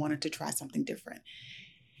thoughts and wanted to try something different.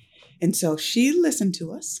 And so she listened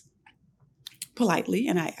to us politely,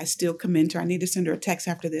 and I still commend her. I need to send her a text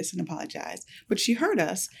after this and apologize. But she heard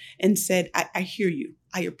us and said, I hear you.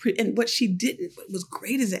 And what was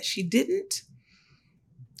great is that she didn't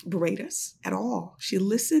berate us at all. She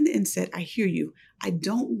listened and said, I hear you. I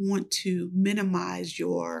don't want to minimize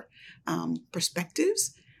your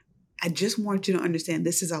perspectives. I just want you to understand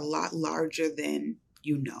this is a lot larger than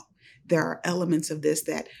you know. There are elements of this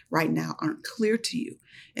that right now aren't clear to you.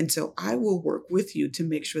 And so I will work with you to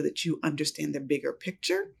make sure that you understand the bigger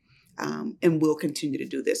picture. And we'll continue to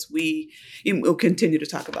do this. We'll continue to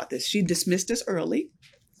talk about this. She dismissed us early.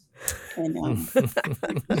 And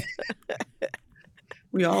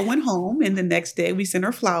we all went home, and the next day we sent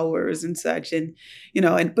her flowers and such. And,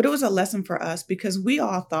 but it was a lesson for us, because we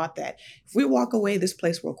all thought that if we walk away, this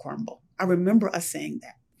place will crumble. I remember us saying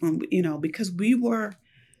that, because we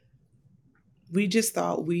just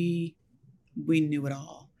thought we knew it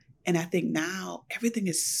all. And I think now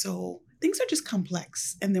things are just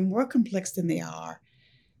complex, and they're more complex than they are,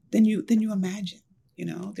 than you imagine.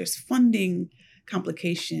 There's funding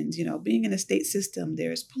complications, being in a state system,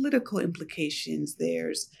 there's political implications,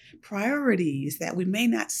 there's priorities that we may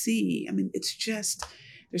not see. I mean,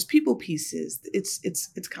 there's people pieces.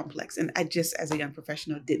 It's complex. And I just, as a young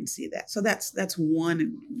professional, didn't see that. So that's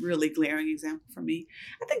one really glaring example for me.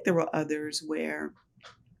 I think there were others where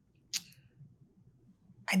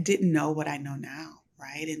I didn't know what I know now,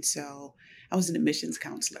 right? And so I was an admissions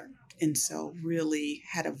counselor, and so really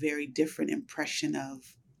had a very different impression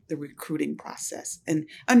of the recruiting process and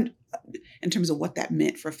in terms of what that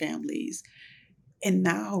meant for families. And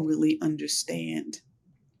now really understand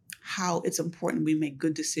how it's important we make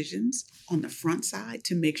good decisions on the front side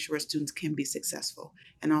to make sure students can be successful,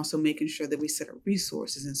 and also making sure that we set up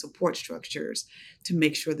resources and support structures to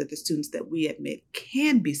make sure that the students that we admit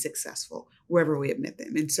can be successful wherever we admit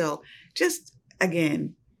them. And so just,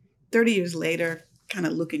 again, 30 years later, kind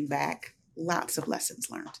of looking back, lots of lessons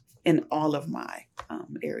learned in all of my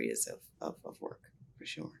areas of work, for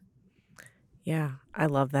sure. Yeah, I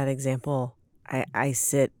love that example. I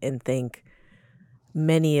sit and think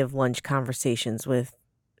many of lunch conversations with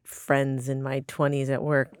friends in my 20s at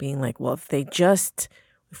work being like, well, if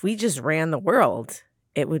we just ran the world,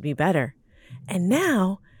 it would be better. And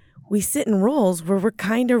now we sit in roles where we're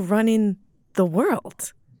kind of running the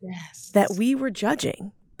world that we were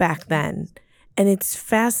judging back then. And it's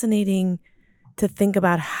fascinating to think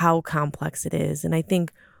about how complex it is. And I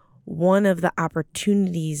think one of the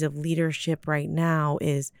opportunities of leadership right now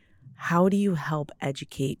is, how do you help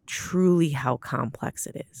educate truly how complex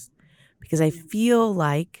it is? Because I feel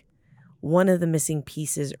like one of the missing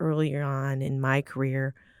pieces earlier on in my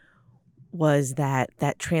career was that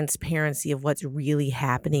transparency of what's really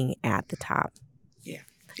happening at the top. Yeah.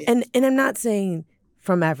 And I'm not saying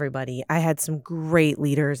from everybody. I had some great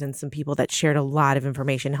leaders and some people that shared a lot of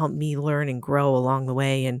information, helped me learn and grow along the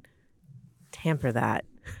way, and tamper that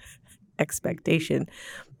expectation.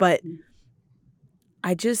 But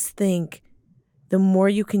I just think the more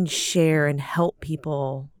you can share and help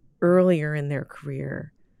people earlier in their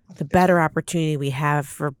career, the better opportunity we have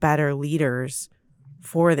for better leaders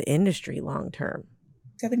for the industry long term.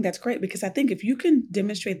 I think that's great, because I think if you can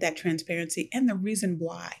demonstrate that transparency and the reason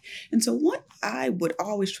why. And so what I would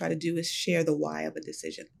always try to do is share the why of a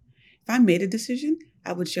decision. If I made a decision,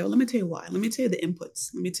 I would share, let me tell you why. Let me tell you the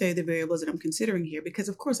inputs. Let me tell you the variables that I'm considering here, because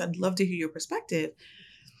of course I'd love to hear your perspective.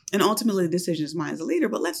 And ultimately the decision is mine as a leader,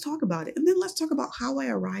 but let's talk about it. And then let's talk about how I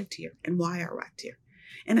arrived here and why I arrived here.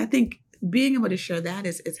 And I think being able to share that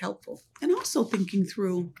is helpful. And also thinking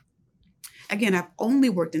through, again, I've only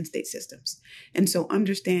worked in state systems. And so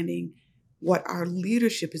understanding what our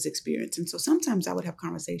leadership has experienced. And so sometimes I would have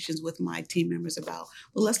conversations with my team members about,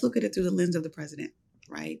 well, let's look at it through the lens of the president,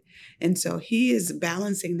 right? And so he is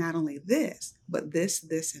balancing not only this, but this,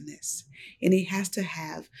 and this. And he has to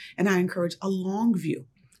have, and I encourage a long view,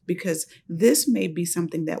 because this may be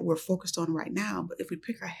something that we're focused on right now. But if we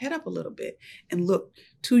pick our head up a little bit and look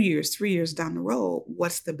 2 years, 3 years down the road,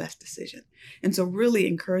 what's the best decision? And so really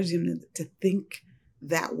encourage him to think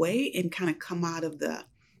that way and kind of come out of the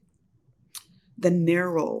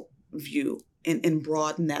narrow view and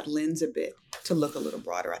broaden that lens a bit to look a little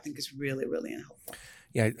broader, I think is really, really helpful.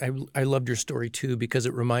 Yeah, I loved your story too, because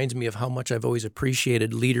it reminds me of how much I've always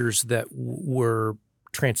appreciated leaders that were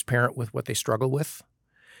transparent with what they struggle with.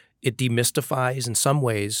 It demystifies in some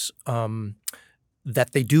ways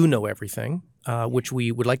that they do know everything, which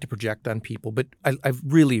we would like to project on people. But I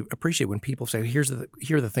really appreciate when people say, here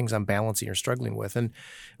are the things I'm balancing or struggling with. And it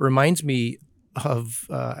reminds me of,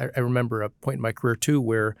 I remember a point in my career too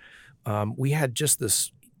where we had just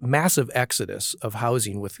this massive exodus of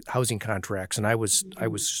housing with housing contracts. And I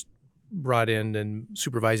was brought in and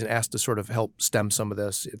supervised and asked to sort of help stem some of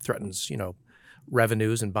this. It threatens,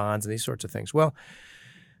 revenues and bonds and these sorts of things. Well,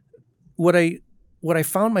 what I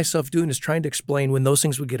found myself doing is trying to explain when those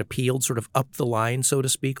things would get appealed sort of up the line, so to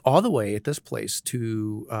speak, all the way at this place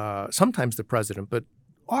to sometimes the president, but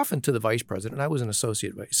often to the vice president. I was an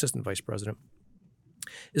assistant vice president.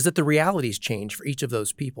 Is that the realities change for each of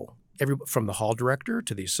those people, from the hall director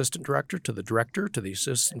to the assistant director to the director to the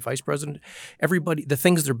assistant vice president. Everybody, the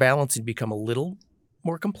things they're balancing become a little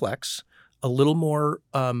more complex, a little more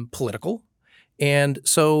political. And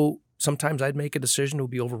so sometimes I'd make a decision that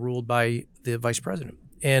would be overruled by the vice president.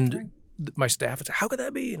 And my staff would say, how could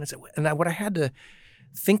that be? And I said, what I had to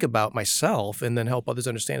think about myself and then help others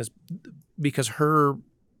understand is because her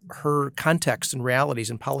context and realities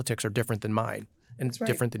and politics are different than mine and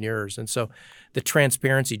different than yours. And so the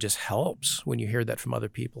transparency just helps when you hear that from other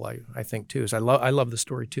people, I think, too. So I love the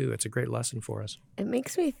story, too. It's a great lesson for us. It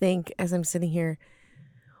makes me think, as I'm sitting here,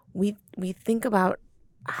 we think about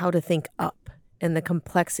how to think up and the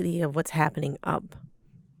complexity of what's happening up.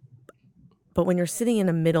 But when you're sitting in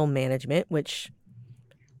a middle management, which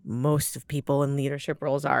most of people in leadership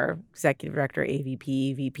roles are, executive director,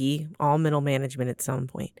 AVP, VP, all middle management at some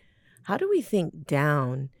point, how do we think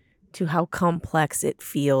down to how complex it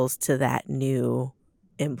feels to that new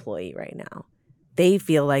employee right now? They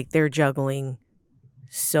feel like they're juggling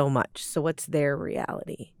so much. So what's their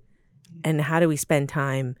reality? And how do we spend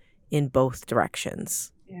time in both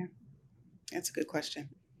directions? Yeah, that's a good question.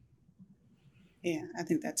 Yeah, I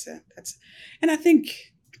think and I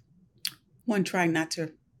think one, trying not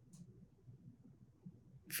to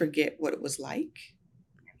forget what it was like,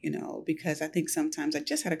 because I think sometimes I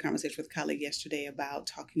just had a conversation with a colleague yesterday about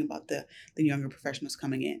talking about the younger professionals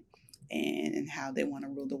coming in and how they want to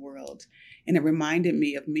rule the world. And it reminded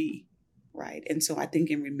me of me, right? And so I think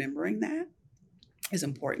in remembering that is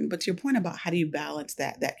important. But to your point about how do you balance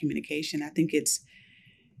that communication, I think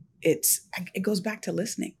it goes back to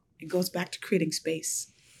listening. It goes back to creating space.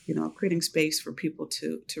 Creating space for people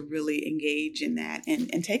to really engage in that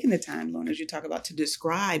and taking the time, Lorna, as you talk about, to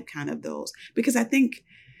describe kind of those, because I think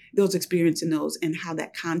those experiences and those and how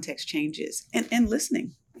that context changes and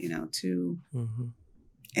listening, to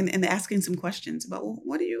and asking some questions about, well,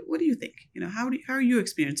 what do you think? How are you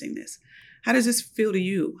experiencing this? How does this feel to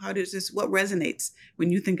you? What resonates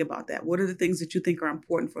when you think about that? What are the things that you think are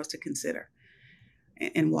important for us to consider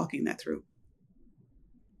and walking that through?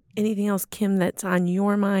 Anything else, Kim, that's on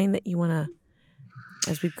your mind that you want to,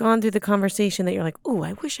 as we've gone through the conversation, that you're like, oh,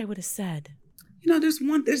 I wish I would have said?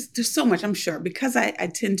 There's so much, I'm sure, because I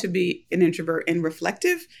tend to be an introvert and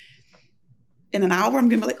reflective. In an hour, I'm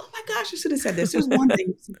going to be like, oh my gosh, I should have said this. There's one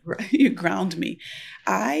thing, you ground me.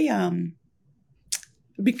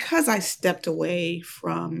 Because I stepped away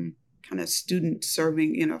from kind of student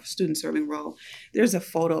serving role, there's a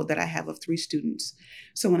photo that I have of 3 students.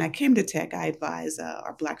 So when I came to Tech, I advised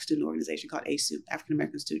our Black student organization called ASU, African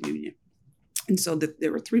American Student Union. And so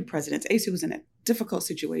there were 3 presidents. ASU was in a difficult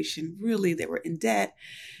situation. Really, they were in debt.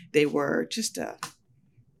 They were just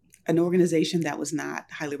an organization that was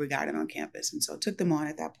not highly regarded on campus. And so I took them on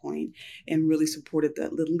at that point and really supported the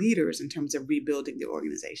leaders in terms of rebuilding the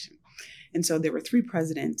organization. And so there were 3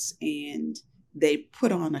 presidents, and they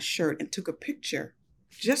put on a shirt and took a picture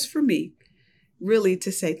just for me, really to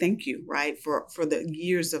say thank you, right, for the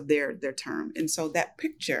years of their term. And so that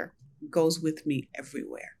picture goes with me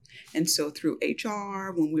everywhere. And so through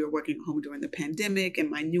HR, when we were working at home during the pandemic, and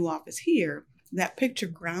my new office here, that picture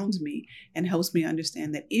grounds me and helps me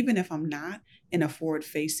understand that even if I'm not in a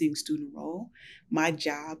forward-facing student role, my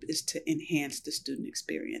job is to enhance the student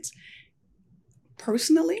experience.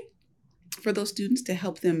 Personally, for those students, to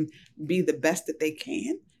help them be the best that they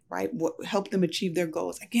can, right? Help them achieve their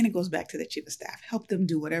goals. Again, it goes back to the chief of staff. Help them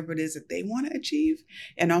do whatever it is that they want to achieve,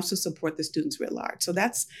 and also support the students writ large. So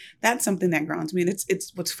that's something that grounds me. And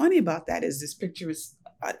it's what's funny about that is this picture is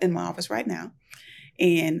in my office right now.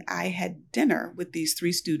 And I had dinner with these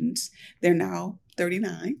 3 students. They're now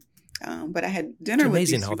 39. But I had dinner with these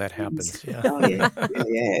 3 amazing how that students. happens. Yeah. Oh,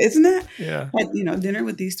 yeah. Isn't that? Yeah. I had, dinner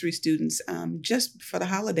with these 3 students just for the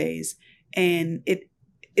holidays. And it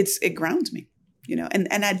grounds me,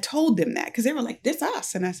 and I told them that because they were like, "This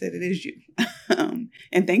us." And I said, "It is you."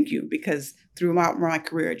 And thank you, because throughout my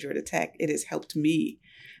career at Georgia Tech, it has helped me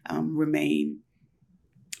remain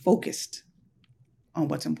focused on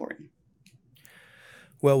what's important.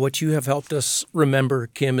 Well, what you have helped us remember,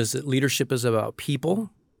 Kim, is that leadership is about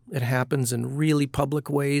people. It happens in really public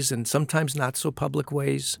ways and sometimes not so public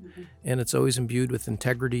ways. Mm-hmm. And it's always imbued with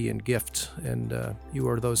integrity and gift. And you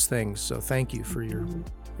are those things. So thank you for your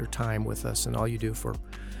time with us and all you do for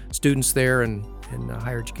students there and in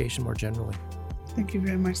higher education more generally. Thank you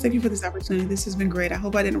very much. Thank you for this opportunity. This has been great. I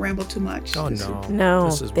hope I didn't ramble too much. Oh, no. No,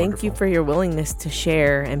 this is thank wonderful. you for your willingness to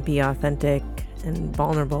share and be authentic and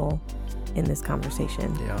vulnerable in this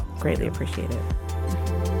conversation. Yeah. Greatly appreciate it.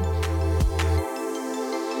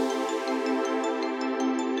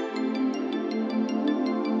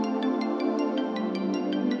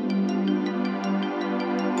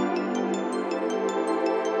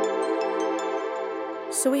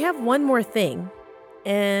 So we have one more thing,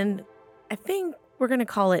 and I think we're going to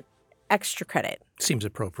call it extra credit. Seems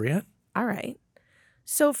appropriate. All right.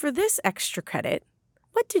 So for this extra credit,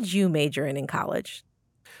 what did you major in college?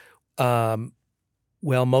 Well,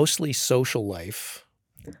 mostly social life.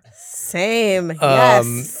 Same.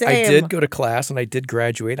 Yes, same. I did go to class and I did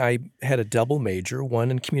graduate. I had a double major,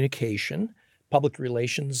 one in communication, public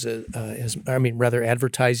relations,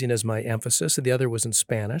 advertising as my emphasis, and the other was in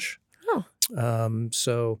Spanish. Oh.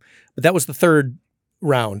 But that was the third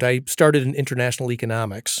round. I started in international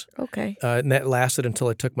economics. Okay. And that lasted until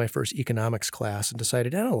I took my first economics class and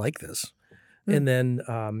decided, I don't like this. Mm. And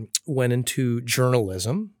then went into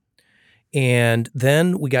journalism. And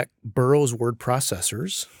then we got Burroughs word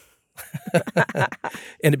processors.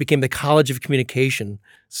 And it became the College of Communication.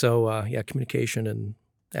 So, communication and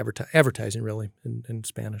advertising, really, in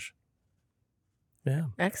Spanish. Yeah.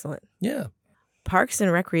 Excellent. Yeah. Parks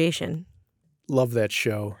and Recreation. Love that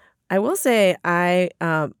show. I will say I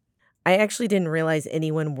actually didn't realize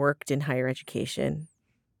anyone worked in higher education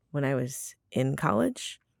when I was in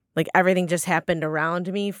college. Like, everything just happened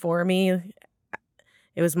around me, for me.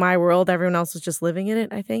 It was my world. Everyone else was just living in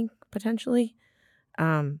it, I think, potentially.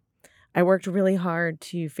 I worked really hard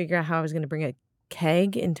to figure out how I was going to bring a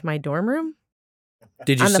keg into my dorm room.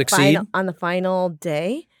 Did you succeed? On the final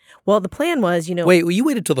day. Well, the plan was, Wait, you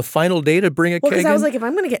waited till the final day to bring a keg in? Because I was like, if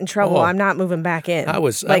I'm going to get in trouble, I'm not moving back in. I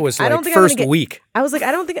was first week. I was like,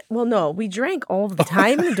 I don't think, well, no, we drank all of the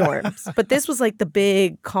time in the dorms. But this was like the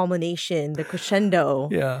big culmination, the crescendo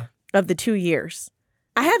of the 2 years.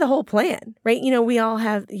 I had the whole plan, right? We all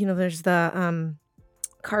have, there's the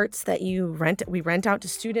carts that we rent out to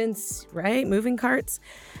students, right? Moving carts.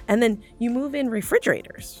 And then you move in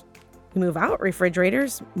refrigerators. You move out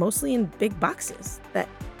refrigerators, mostly in big boxes that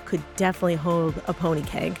could definitely hold a pony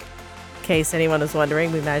keg. In case anyone was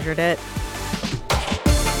wondering, we measured it.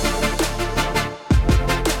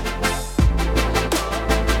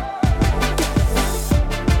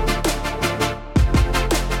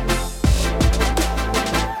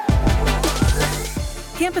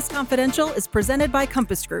 Campus Confidential is presented by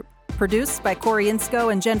Compass Group, produced by Corey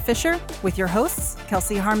Insko and Jen Fisher, with your hosts,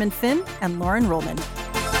 Kelsey Harmon Finn and Lauren Rollman.